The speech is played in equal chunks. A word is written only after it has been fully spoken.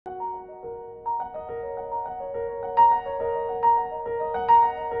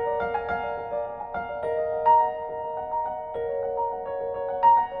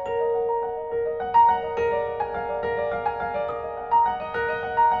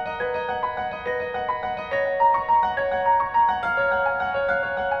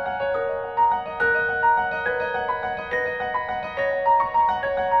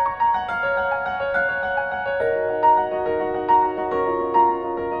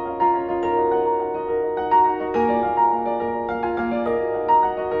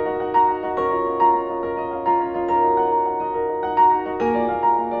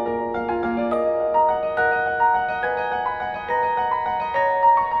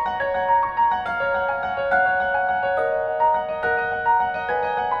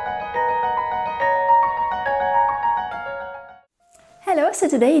so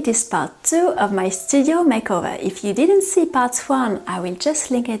today it is part 2 of my studio makeover. If you didn't see part 1, I will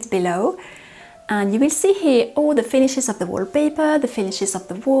just link it below. And you will see here all the finishes of the wallpaper, the finishes of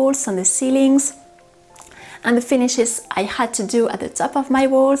the walls and the ceilings, and the finishes I had to do at the top of my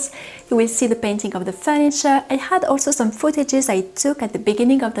walls. You will see the painting of the furniture. I had also some footages I took at the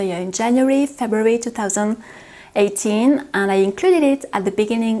beginning of the year in January, February 2018, and I included it at the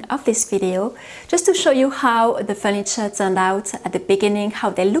beginning of this video just to show you how the furniture turned out at the beginning, how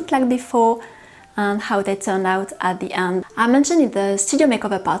they looked like before and how they turned out at the end. I mentioned in the studio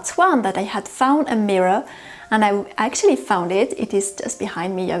makeover part 1 that I had found a mirror, and I actually found it. It is just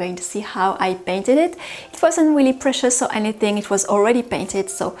behind me. You're going to see how I painted it. It wasn't really precious or anything. It was already painted,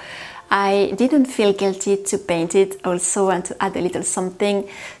 so I didn't feel guilty to paint it also and to add a little something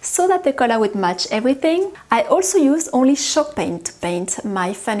so that the color would match everything. I also used only chalk paint to paint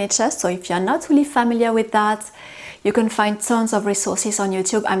my furniture, so if you're not really familiar with that, you can find tons of resources on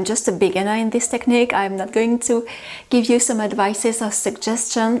YouTube. I'm just a beginner in this technique. I'm not going to give you some advices or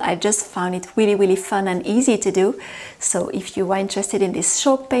suggestions. I just found it really fun and easy to do. So if you are interested in this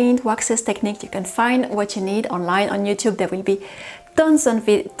chalk paint, waxes technique, you can find what you need online on YouTube. There will be tons of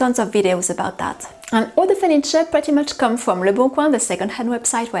videos about that. And all the furniture pretty much come from Le Bon Coin, the second-hand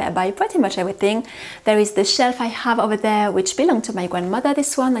website where I buy pretty much everything. There is the shelf I have over there, which belonged to my grandmother,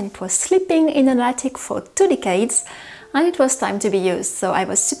 this one, and it was sleeping in an attic for 2 decades, and it was time to be used. So I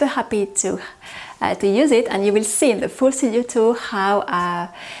was super happy to use it, and you will see in the full studio tour how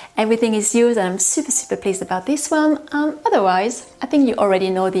everything is used, and I'm super pleased about this one. Otherwise, I think you already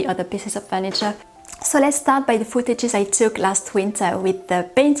know the other pieces of furniture. So let's start by the footages I took last winter with the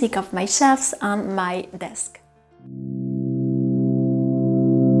painting of my shelves and my desk.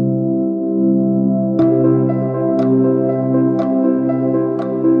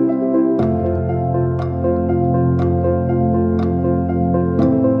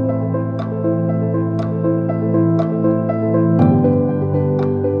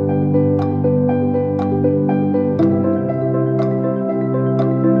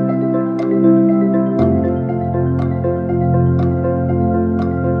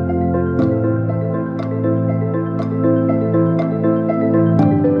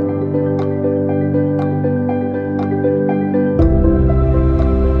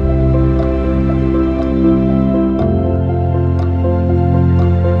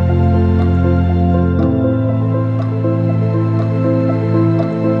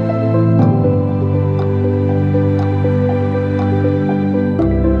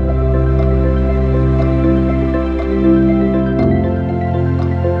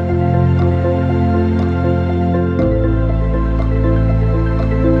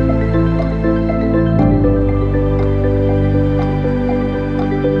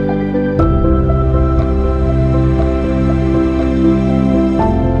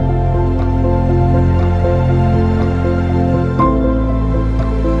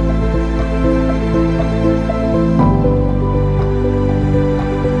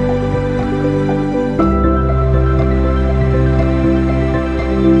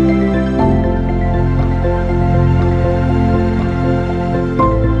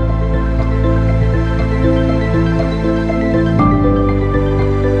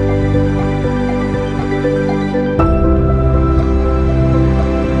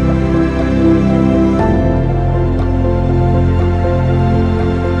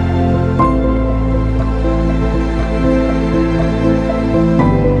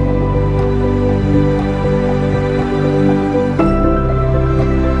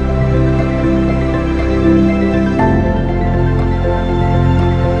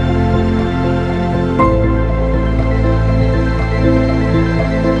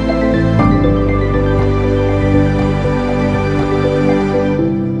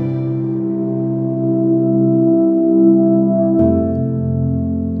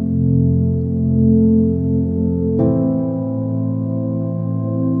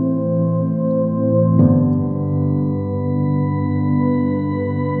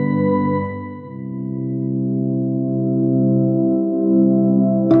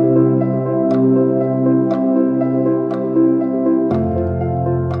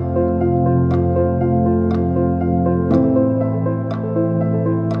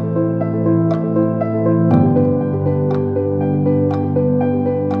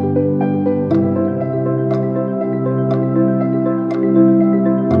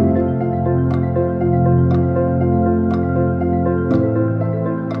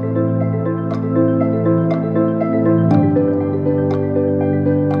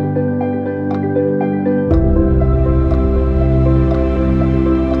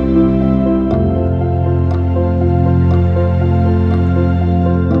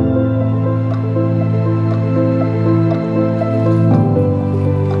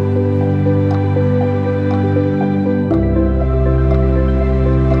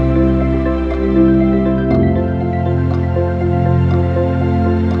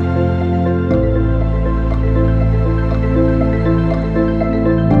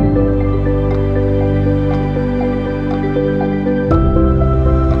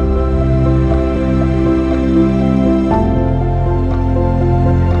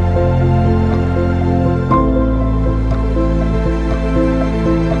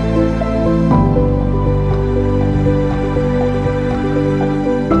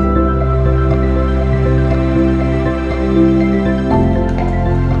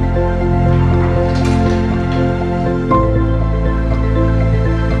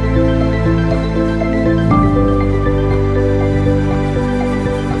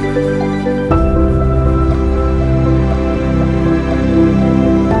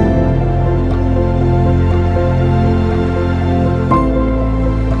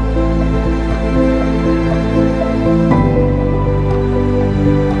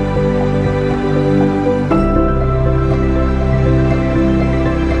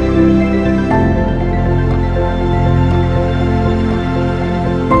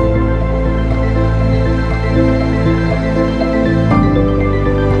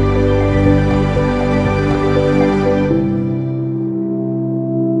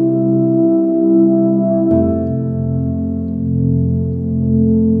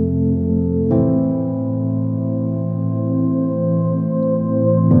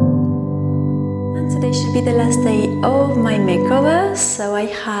 actually the last day of my makeover, so I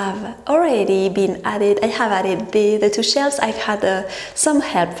have already I have added the two shelves. I've had some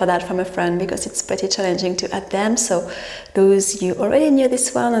help for that from a friend because it's pretty challenging to add them. So those, you already knew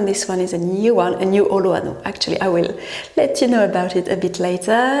this one, and this one is a new old one. Actually, I will let you know about it a bit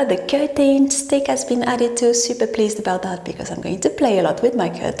later. The curtain stick has been added too. Super pleased about that because I'm going to play a lot with my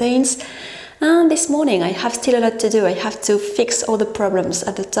curtains. And this morning I have still a lot to do. I have to fix all the problems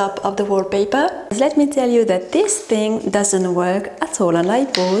at the top of the wallpaper. Let me tell you that this thing doesn't work at all, and I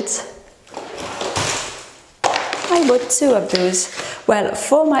bought two of those. Well,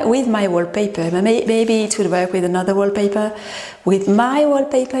 with my wallpaper, maybe it would work with another wallpaper. With my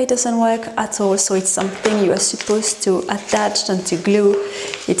wallpaper it doesn't work at all, so it's something you are supposed to attach and to glue.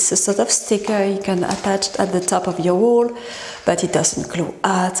 It's a sort of sticker you can attach at the top of your wall, but it doesn't glue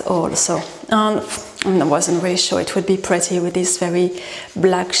at all. So I wasn't really sure it would be pretty with this very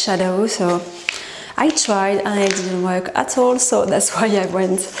black shadow, so I tried and it didn't work at all, so that's why I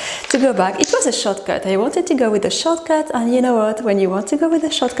went to go back. It was a shortcut. I wanted to go with a shortcut, and you know what? When you want to go with a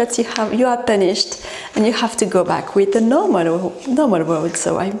shortcut, you are punished and you have to go back with the normal road.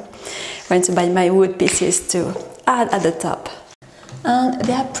 So I went to buy my wood pieces to add at the top. And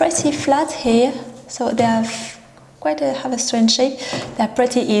they are pretty flat here, so they have have a strange shape. They are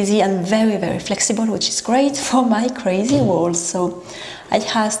pretty easy and very, very flexible, which is great for my crazy walls. So I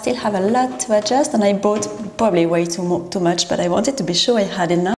still have a lot to adjust, and I bought probably way too much, but I wanted to be sure I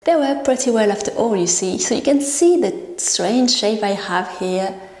had enough. They work pretty well after all, you see. So you can see the strange shape I have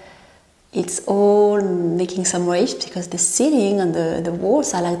here. It's all making some waves because the ceiling and the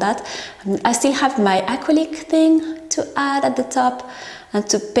walls are like that. I still have my acrylic thing to add at the top, and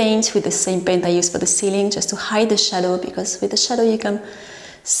to paint with the same paint I use for the ceiling, just to hide the shadow, because with the shadow you can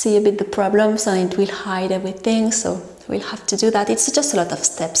see a bit the problems and it will hide everything, so we'll have to do that. It's just a lot of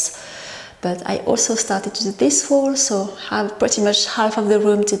steps. But I also started to do this wall, so I have pretty much half of the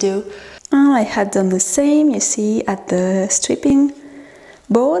room to do. I had done the same, you see, at the stripping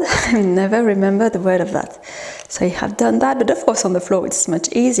board. I never remember the word of that. So I have done that, but of course on the floor it's much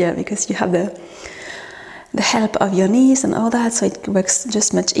easier because you have the help of your knees and all that, so it works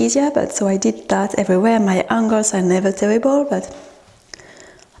just much easier. But so I did that everywhere. My angles are never terrible, but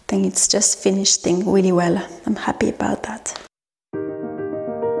I think it's just finished thing really well. I'm happy about that.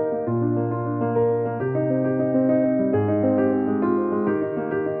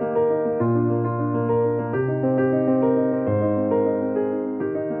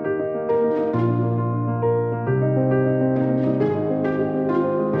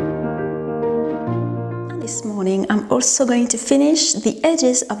 This morning I'm also going to finish the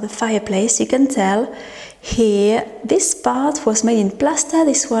edges of the fireplace. You can tell here this part was made in plaster,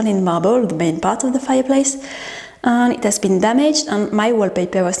 this one in marble, the main part of the fireplace, and it has been damaged, and my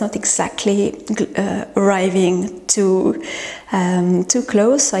wallpaper was not exactly arriving too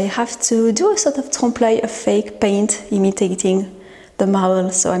close, so I have to do a sort of trompe-l'œil, a fake paint imitating the marble.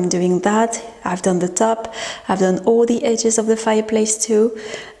 So I'm doing that. I've done the top, I've done all the edges of the fireplace too,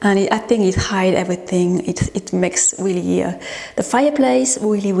 and I think it hides everything. It makes really the fireplace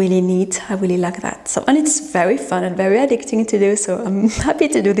really neat. I really like that. So, and it's very fun and very addicting to do, so I'm happy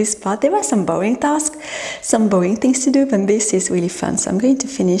to do this part. There were some boring tasks, some boring things to do, but this is really fun. So I'm going to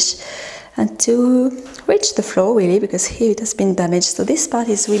finish and to reach the floor really, because here it has been damaged. So this part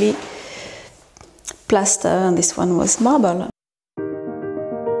is really plaster and this one was marble.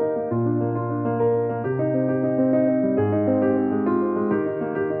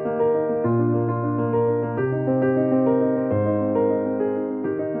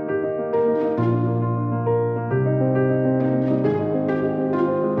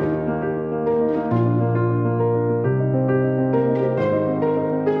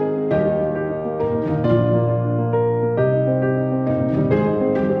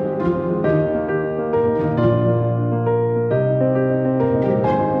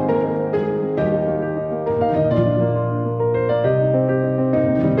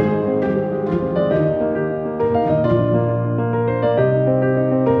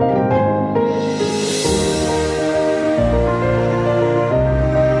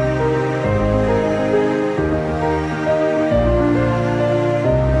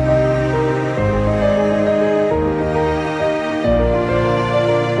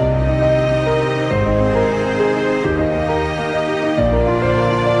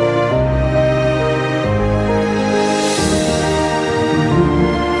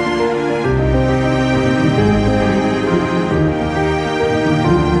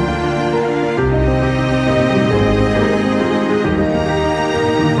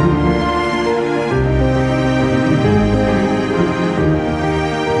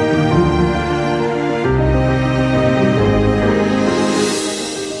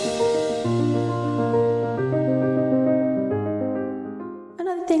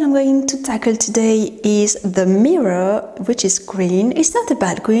 thing I'm going to tackle today is the mirror, which is green. It's not a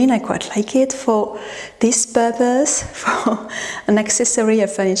bad green, I quite like it for this purpose, for an accessory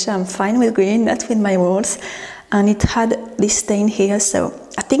of furniture. I'm fine with green, not with my walls. And it had this stain here, so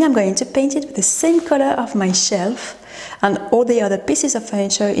I think I'm going to paint it with the same color of my shelf and all the other pieces of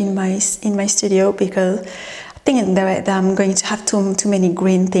furniture in my studio, because I think that I'm going to have too many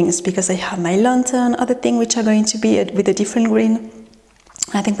green things, because I have my lantern, other things which are going to be with a different green.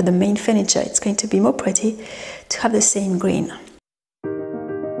 I think for the main furniture it's going to be more pretty to have the same green.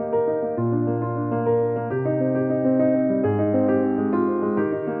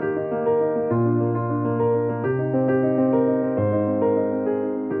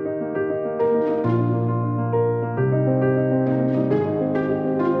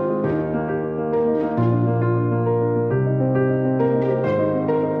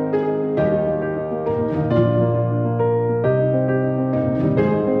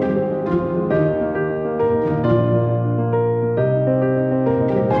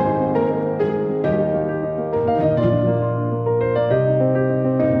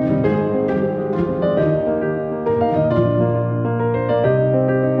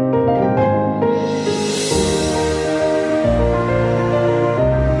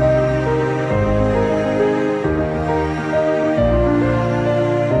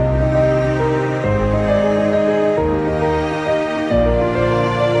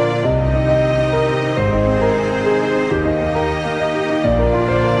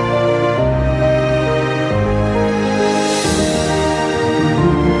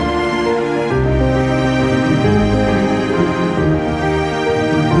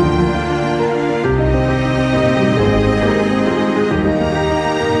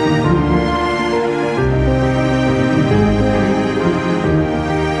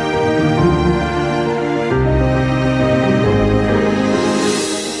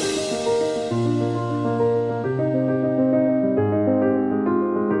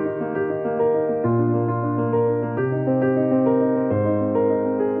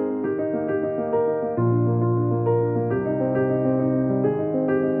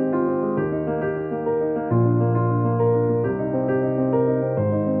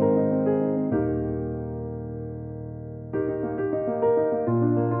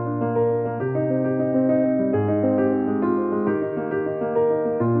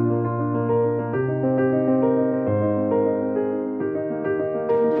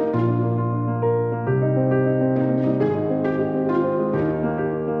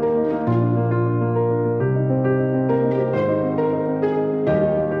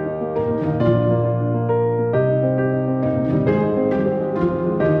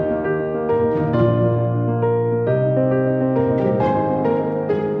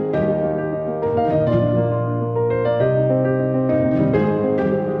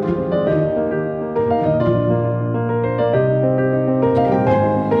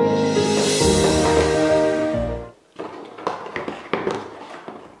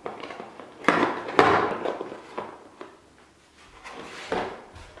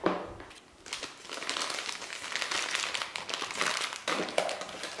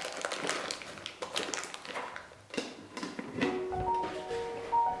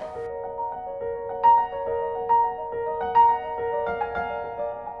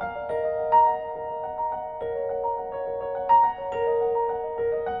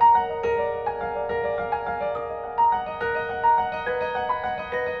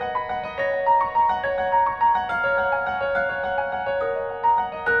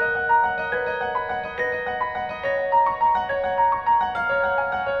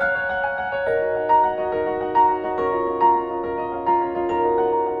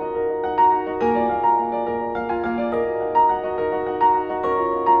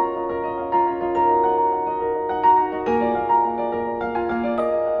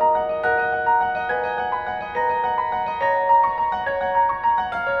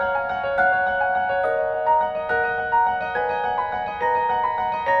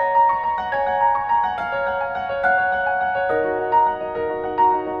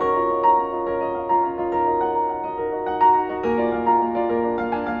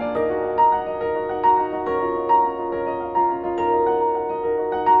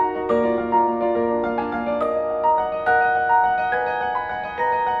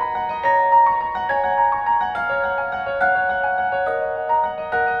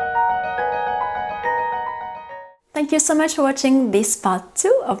 Thank you so much for watching this part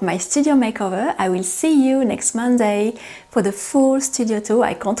 2 of my studio makeover. I will see you next Monday for the full studio tour.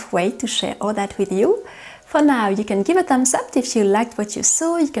 I can't wait to share all that with you. For now, you can give a thumbs up if you liked what you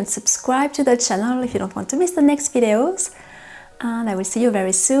saw. You can subscribe to the channel if you don't want to miss the next videos. and I will see you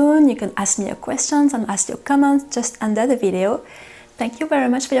very soon. You can ask me your questions and ask your comments just under the video. Thank you very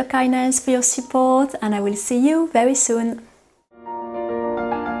much for your kindness, for your support, and I will see you very soon.